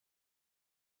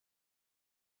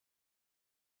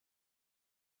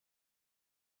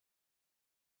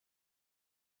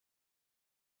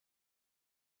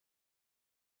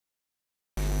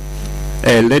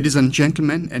Ladies and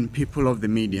gentlemen and people of the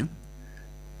media,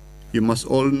 you must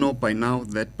all know by now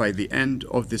that by the end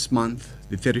of this month,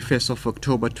 the 31st of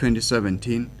October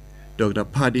 2017, Dr.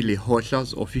 Paddy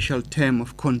Lehohla's official term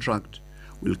of contract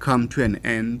will come to an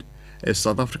end as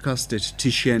South Africa's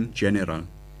Statistician-General.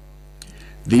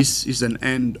 This is an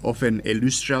end of an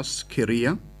illustrious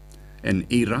career, an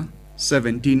era,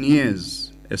 17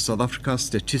 years as South Africa's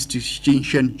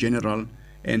Statistician-General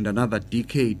and another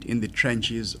decade in the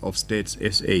trenches of Stats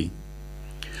SA.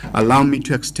 Allow me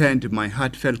to extend my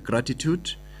heartfelt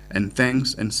gratitude and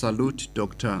thanks and salute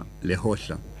Dr.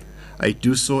 Lehohla. I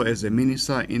do so as a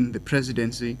minister in the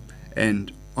presidency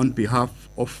and on behalf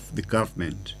of the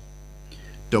government.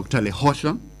 Dr.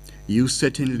 Lehohla, you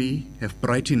certainly have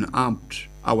brightened up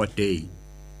our day.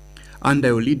 Under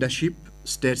your leadership,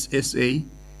 Stats SA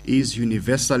is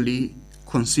universally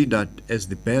considered as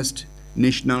the best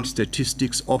National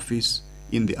Statistics Office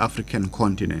in the African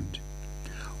continent.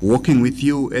 Working with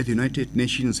you at the United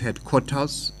Nations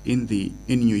headquarters in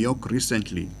New York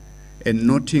recently, and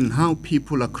noting how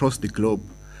people across the globe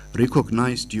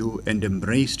recognized you and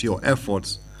embraced your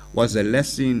efforts was a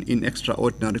lesson in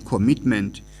extraordinary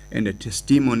commitment and a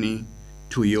testimony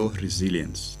to your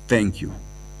resilience. Thank you.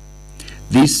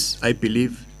 This, I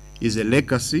believe, is a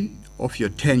legacy of your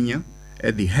tenure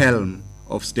at the helm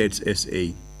of Stats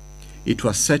SA. It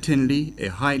was certainly a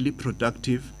highly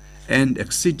productive and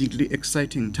exceedingly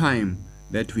exciting time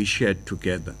that we shared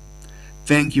together.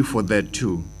 Thank you for that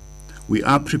too. We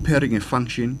are preparing a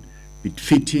function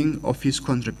befitting of his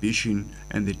contribution,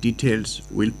 and the details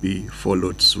will be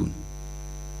followed soon.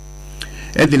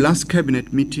 At the last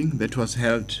cabinet meeting that was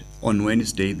held on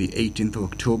Wednesday, the 18th of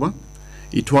October,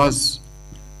 it was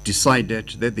decided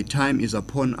that the time is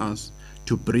upon us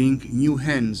to bring new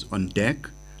hands on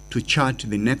deck to chart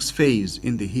the next phase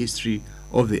in the history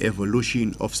of the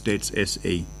evolution of Stats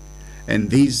SA. And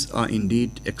these are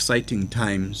indeed exciting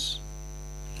times.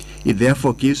 It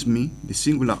therefore gives me the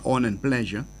singular honor and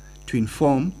pleasure to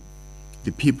inform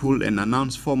the people and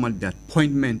announce formally the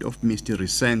appointment of Mr.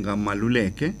 Risenga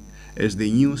Maluleke as the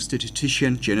new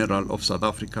Statistician-General of South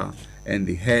Africa and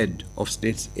the head of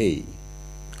Stats A.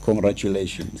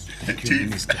 Congratulations. Thank you,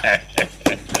 Minister. Thank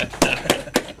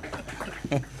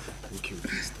you,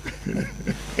 Minister.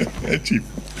 Chief.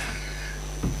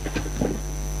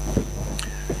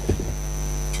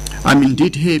 I'm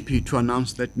indeed happy to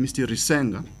announce that Mr.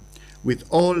 Risenga, with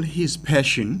all his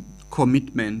passion,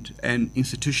 commitment, and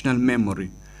institutional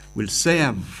memory, will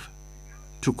serve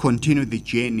to continue the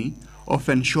journey of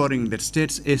ensuring that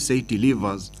Stats SA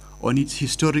delivers on its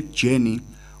historic journey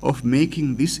of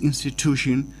making this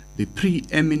institution the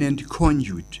preeminent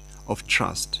conduit of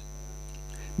trust.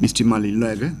 Mr.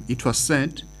 Maluleke, it was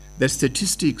said that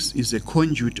statistics is a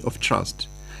conduit of trust,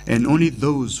 and only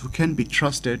those who can be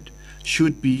trusted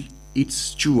should be its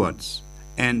stewards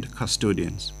and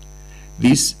custodians.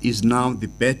 This is now the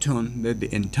baton that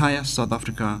the entire South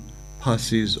Africa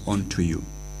passes on to you.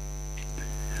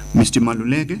 Mr.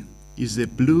 Maluleke is a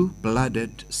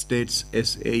blue-blooded Stats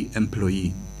SA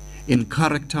employee in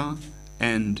character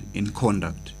and in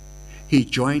conduct. He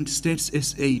joined Stats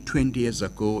SA 20 years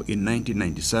ago in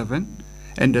 1997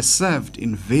 and has served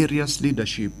in various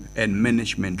leadership and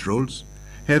management roles,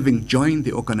 having joined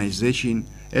the organization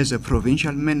as a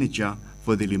provincial manager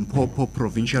for the Limpopo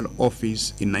Provincial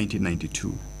Office in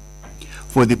 1992.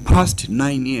 For the past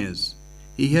 9 years,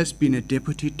 he has been a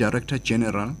Deputy Director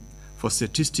General for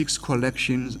Statistics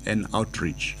Collections and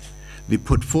Outreach. The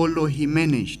portfolio he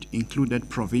managed included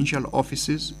provincial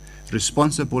offices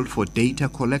responsible for data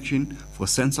collection for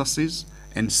censuses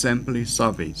and sample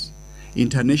surveys,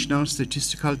 international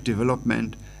statistical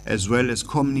development, as well as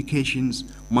communications,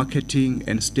 marketing,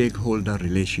 and stakeholder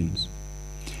relations.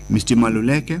 Mr.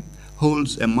 Maluleke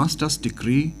holds a master's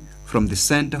degree from the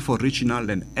Center for Regional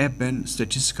and Urban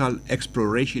Statistical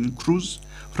Exploration, CRUZ,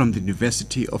 from the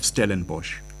University of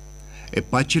Stellenbosch, a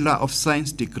Bachelor of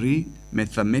Science degree,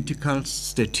 Mathematical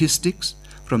Statistics,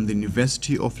 from the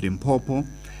University of Limpopo,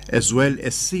 as well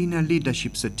as senior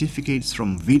leadership certificates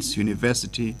from Wits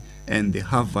University and the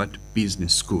Harvard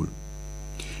Business School.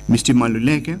 Mr.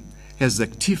 Maluleke has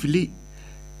actively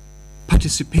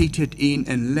participated in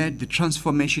and led the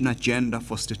transformation agenda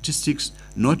for statistics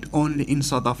not only in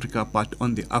South Africa but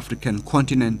on the African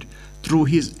continent through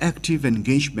his active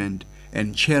engagement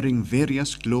and chairing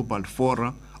various global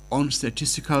fora on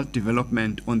statistical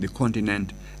development on the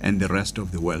continent and the rest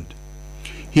of the world.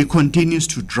 He continues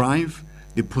to drive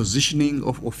the positioning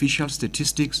of official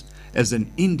statistics as an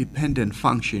independent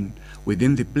function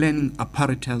within the planning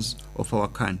apparatus of our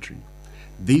country.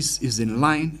 This is in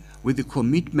line with the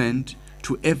commitment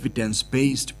to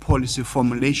evidence-based policy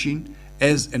formulation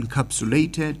as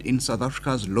encapsulated in South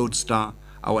Africa's Lodestar,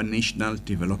 our National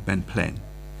Development Plan.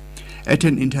 At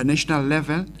an international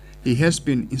level, he has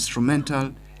been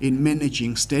instrumental in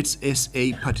managing States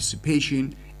SA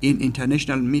participation in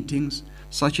international meetings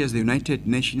such as the United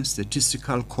Nations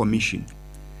Statistical Commission.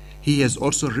 He has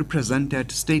also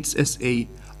represented States SA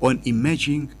on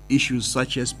emerging issues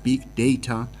such as big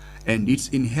data and its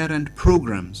inherent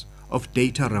programs of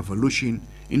data revolution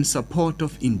in support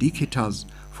of indicators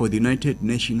for the United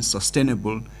Nations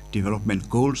Sustainable Development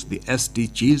Goals, the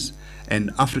SDGs,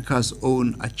 and Africa's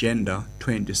own Agenda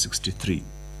 2063.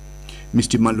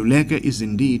 Mr. Maluleke is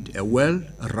indeed a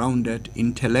well-rounded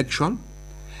intellectual,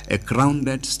 a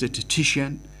grounded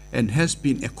statistician, and has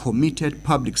been a committed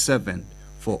public servant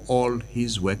for all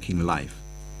his working life.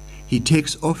 He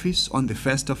takes office on the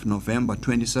 1st of November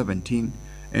 2017,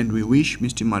 and we wish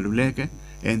Mr. Maluleke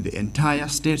and the entire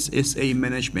States SA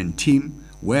management team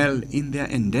well in their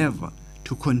endeavor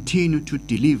to continue to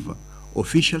deliver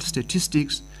official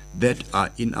statistics that are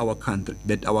in our country,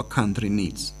 that our country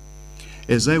needs.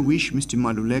 As I wish Mr.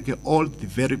 Maluleke all the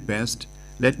very best,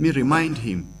 let me remind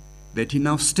him that he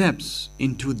now steps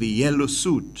into the yellow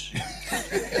suit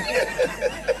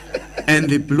and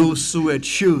the blue suede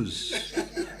shoes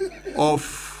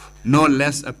of no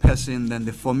less a person than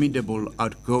the formidable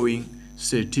outgoing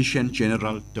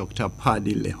Statistician-General Dr.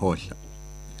 Paddy Lehohla.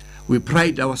 We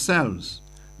pride ourselves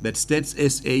that States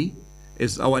SA,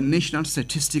 as our national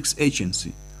statistics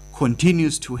agency,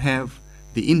 continues to have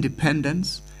the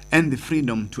independence and the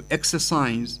freedom to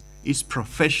exercise its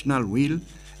professional will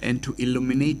and to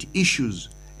illuminate issues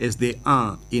as they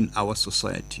are in our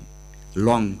society.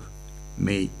 Long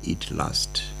may it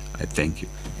last. I thank you.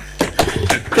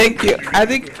 Thank you. I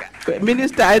think,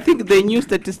 Minister, I think the new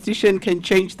statistician can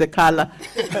change the color.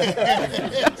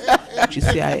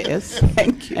 GCIS.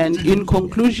 Thank you. And in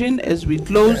conclusion, as we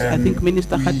close, I think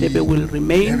Minister Radebe will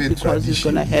remain because he's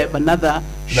going to have another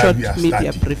short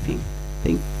media briefing.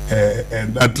 Thank you.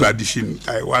 And that tradition,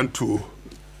 I want to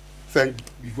thank,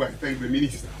 before I thank the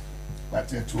minister, but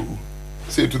to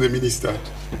say to the minister,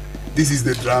 this is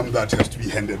the drum that has to be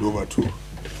handed over to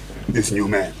this new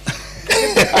man.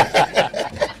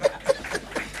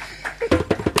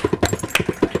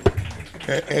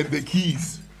 And the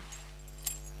keys.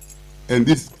 And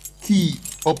this key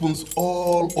opens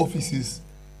all offices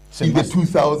in the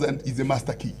 2000 is a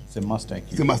master key. It's a master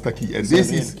key. It's a master key. And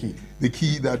this is the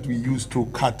key that we used to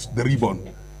cut the ribbon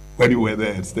when you were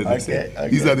there at Statistician. Okay.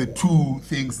 These are the two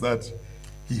things that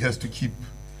he has to keep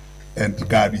and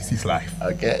guard with his life.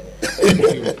 Okay.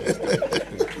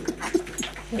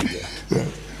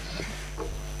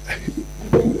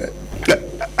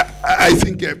 I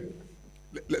think,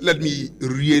 let me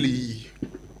really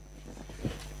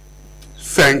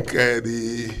thank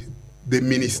the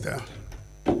minister,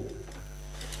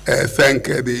 thank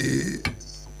the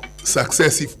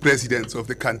successive presidents of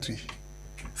the country,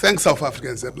 thank South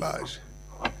Africans at large.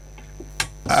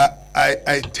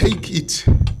 I take it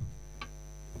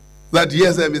that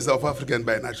yes, I'm a South African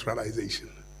by naturalization.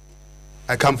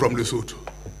 I come from Lesotho.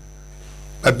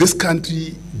 But this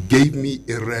country gave me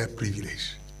a rare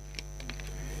privilege,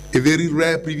 a very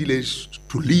rare privilege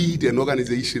to lead an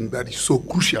organization that is so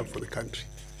crucial for the country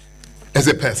as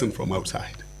a person from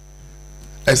outside.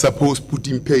 I suppose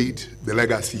Putin paid the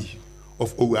legacy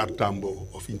of O.R. Tambo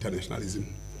of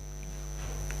internationalism.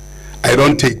 I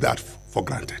don't take that for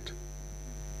granted.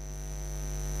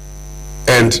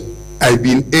 And I've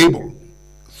been able,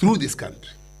 through this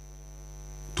country,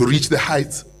 to reach the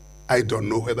heights I don't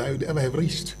know whether I would ever have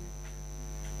reached.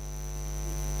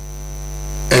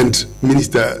 And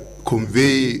Minister,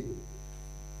 convey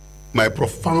my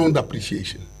profound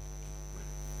appreciation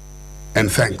and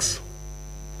thanks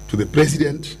to the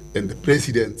President and the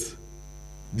Presidents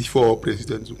before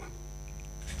President Zuma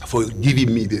for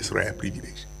giving me this rare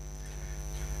privilege,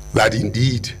 that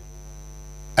indeed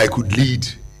I could lead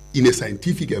in a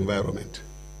scientific environment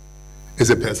as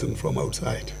a person from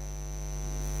outside.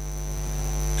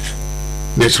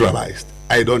 Naturalized.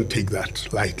 I don't take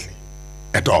that lightly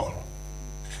at all.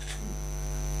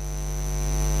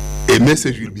 A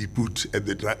message will be put at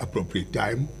the appropriate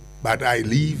time, but I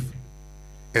leave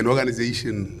an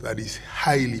organization that is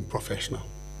highly professional.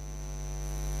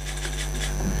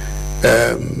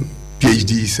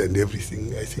 PhDs and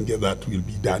everything, I think that will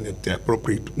be done at the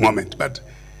appropriate moment. But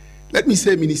let me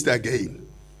say, Minister, again,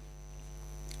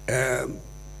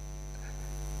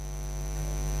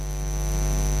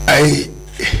 I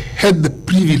had the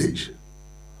privilege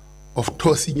of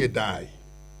tossing a die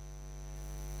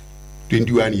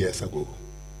 21 years ago.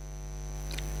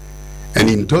 And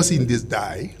in tossing this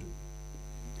die,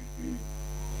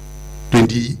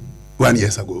 1 year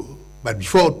ago. But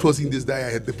before closing this day,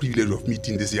 I had the privilege of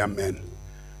meeting this young man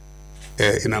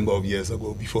a number of years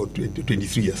ago, before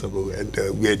 23 years ago, and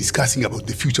we were discussing about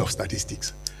the future of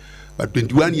statistics. But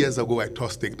 21 years ago, I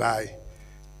tossed the die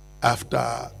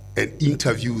after an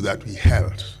interview that we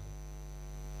held,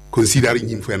 considering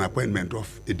him for an appointment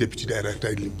of a deputy director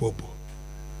in Limpopo.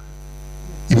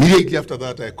 Immediately after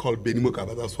that, I called Benny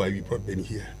Mokaba. That's why we brought Benny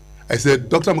here. I said,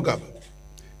 Dr. Mokaba,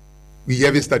 we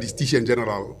have a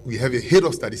Statistician-General. We have a head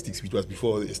of statistics, which was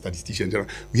before a Statistician-General.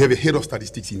 We have a head of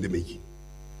statistics in the making.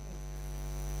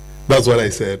 That's what I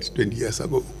said 20 years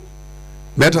ago.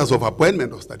 Matters of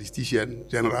appointment of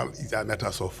Statistician-General is a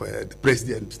matters of the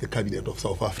President, the Cabinet of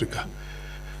South Africa.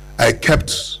 I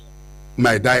kept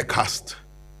my die cast,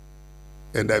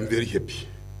 and I'm very happy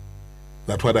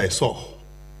that what I saw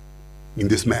in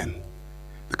this man,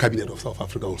 the Cabinet of South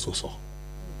Africa also saw.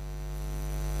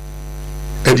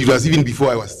 And it was even before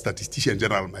I was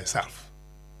Statistician-General myself.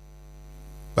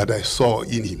 But I saw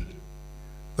in him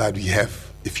that we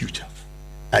have a future.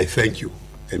 I thank you,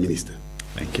 Minister.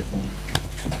 Thank you.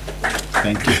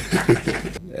 Thank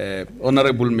you.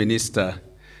 Honorable Minister,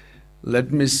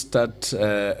 let me start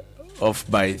off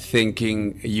by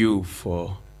thanking you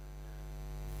for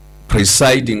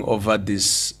presiding over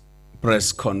this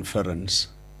press conference.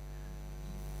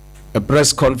 A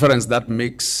press conference that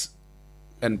makes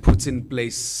and puts in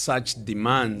place such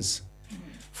demands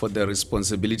for the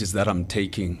responsibilities that I'm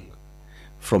taking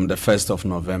from the 1st of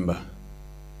November.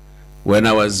 When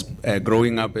I was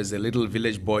growing up as a little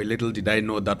village boy, little did I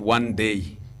know that one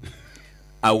day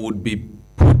I would be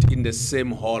put in the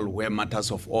same hall where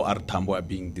matters of OR Tambo are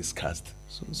being discussed.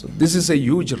 So this is a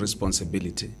huge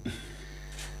responsibility.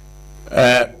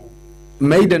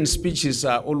 Maiden speeches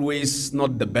are always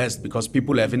not the best because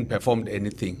people haven't performed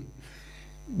anything.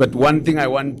 But one thing I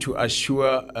want to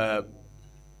assure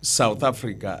South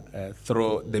Africa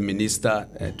through the minister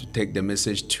to take the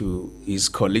message to his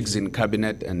colleagues in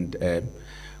cabinet and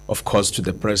of course to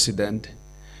the president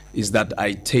is that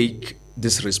I take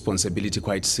this responsibility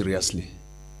quite seriously.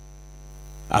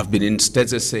 I've been in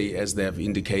StatsSA, as they have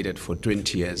indicated, for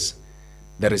 20 years.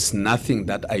 There is nothing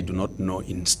that I do not know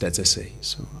in StatsSA.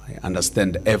 So I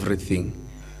understand everything.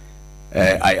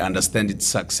 I understand its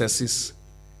successes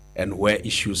and where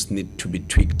issues need to be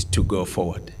tweaked to go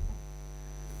forward.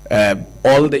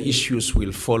 All the issues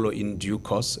will follow in due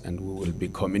course and we will be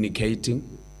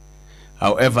communicating.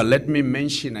 However, let me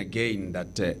mention again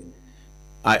that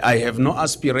I have no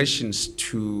aspirations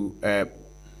to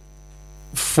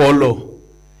follow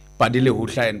Padile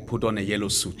Hutla and put on a yellow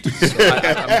suit. So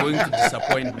I'm going to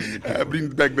disappoint many people. I bring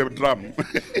back the drum.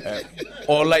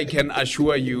 All I can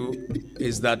assure you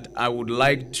is that I would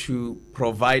like to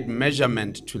provide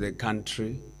measurement to the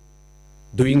country,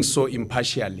 doing so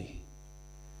impartially.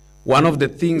 One of the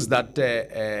things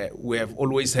that we have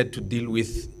always had to deal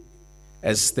with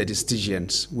as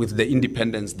statisticians, with the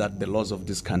independence that the laws of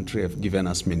this country have given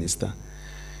us, Minister,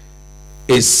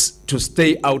 is to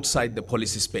stay outside the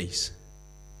policy space.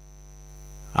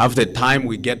 Half the time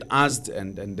we get asked,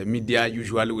 and the media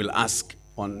usually will ask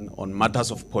on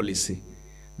matters of policy.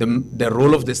 The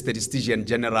role of the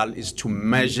Statistician-General is to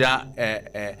measure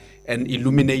and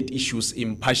illuminate issues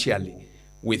impartially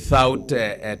without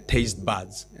taste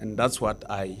buds, and that's what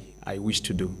I wish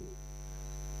to do.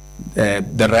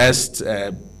 The rest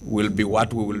will be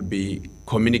what we will be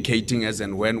communicating as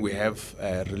and when we have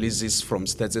releases from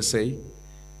StatsSA.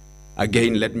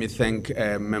 Again, let me thank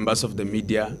members of the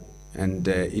media, and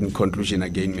in conclusion,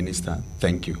 again, Minister,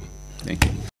 thank you. Thank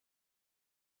you.